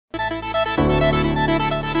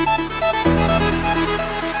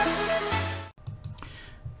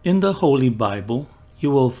In the Holy Bible, you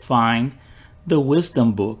will find the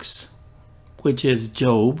wisdom books, which is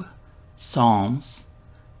Job, Psalms,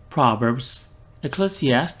 Proverbs,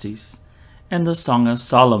 Ecclesiastes, and the Song of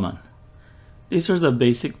Solomon. These are the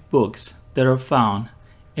basic books that are found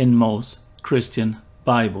in most Christian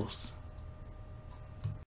Bibles.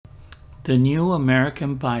 The New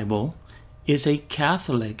American Bible is a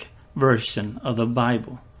Catholic version of the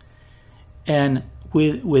Bible, and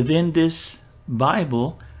within this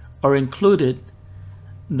Bible are included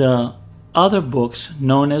the other books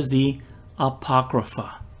known as the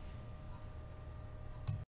Apocrypha.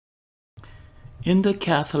 In the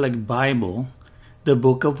Catholic Bible, the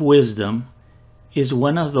Book of Wisdom is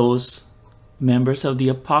one of those members of the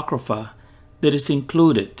Apocrypha that is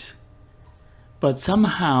included. But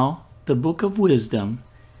somehow the Book of Wisdom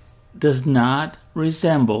does not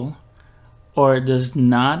resemble or does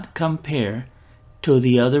not compare to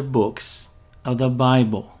the other books of the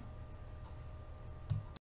Bible.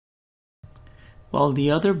 While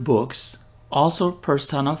the other books also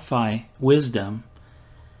personify wisdom,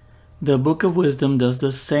 the Book of Wisdom does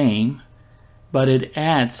the same, but it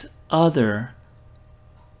adds other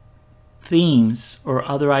themes or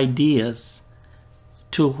other ideas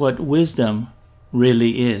to what wisdom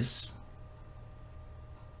really is.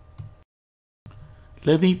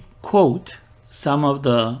 Let me quote some of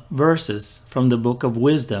the verses from the Book of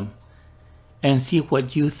Wisdom and see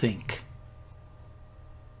what you think.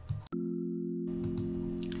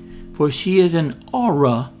 For she is an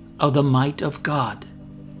aura of the might of God,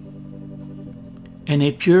 and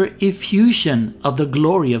a pure effusion of the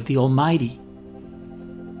glory of the Almighty.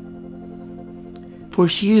 For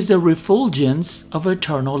she is the refulgence of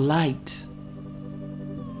eternal light,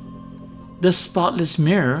 the spotless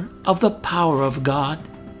mirror of the power of God,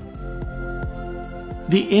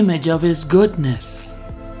 the image of His goodness.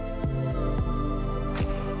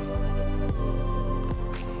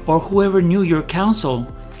 Or whoever knew your counsel,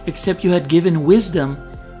 except you had given wisdom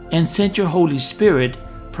and sent your Holy Spirit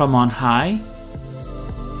from on high?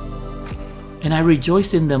 And I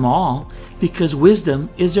rejoice in them all, because wisdom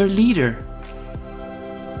is their leader.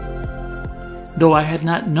 Though I had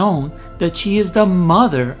not known that she is the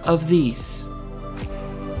mother of these.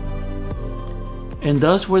 And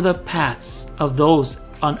thus were the paths of those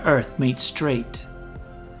on earth made straight,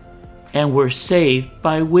 and were saved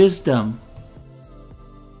by wisdom.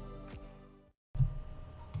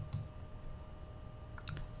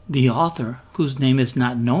 The author, whose name is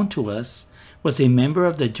not known to us, was a member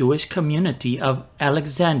of the Jewish community of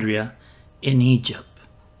Alexandria in Egypt.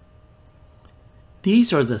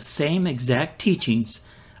 These are the same exact teachings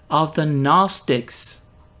of the Gnostics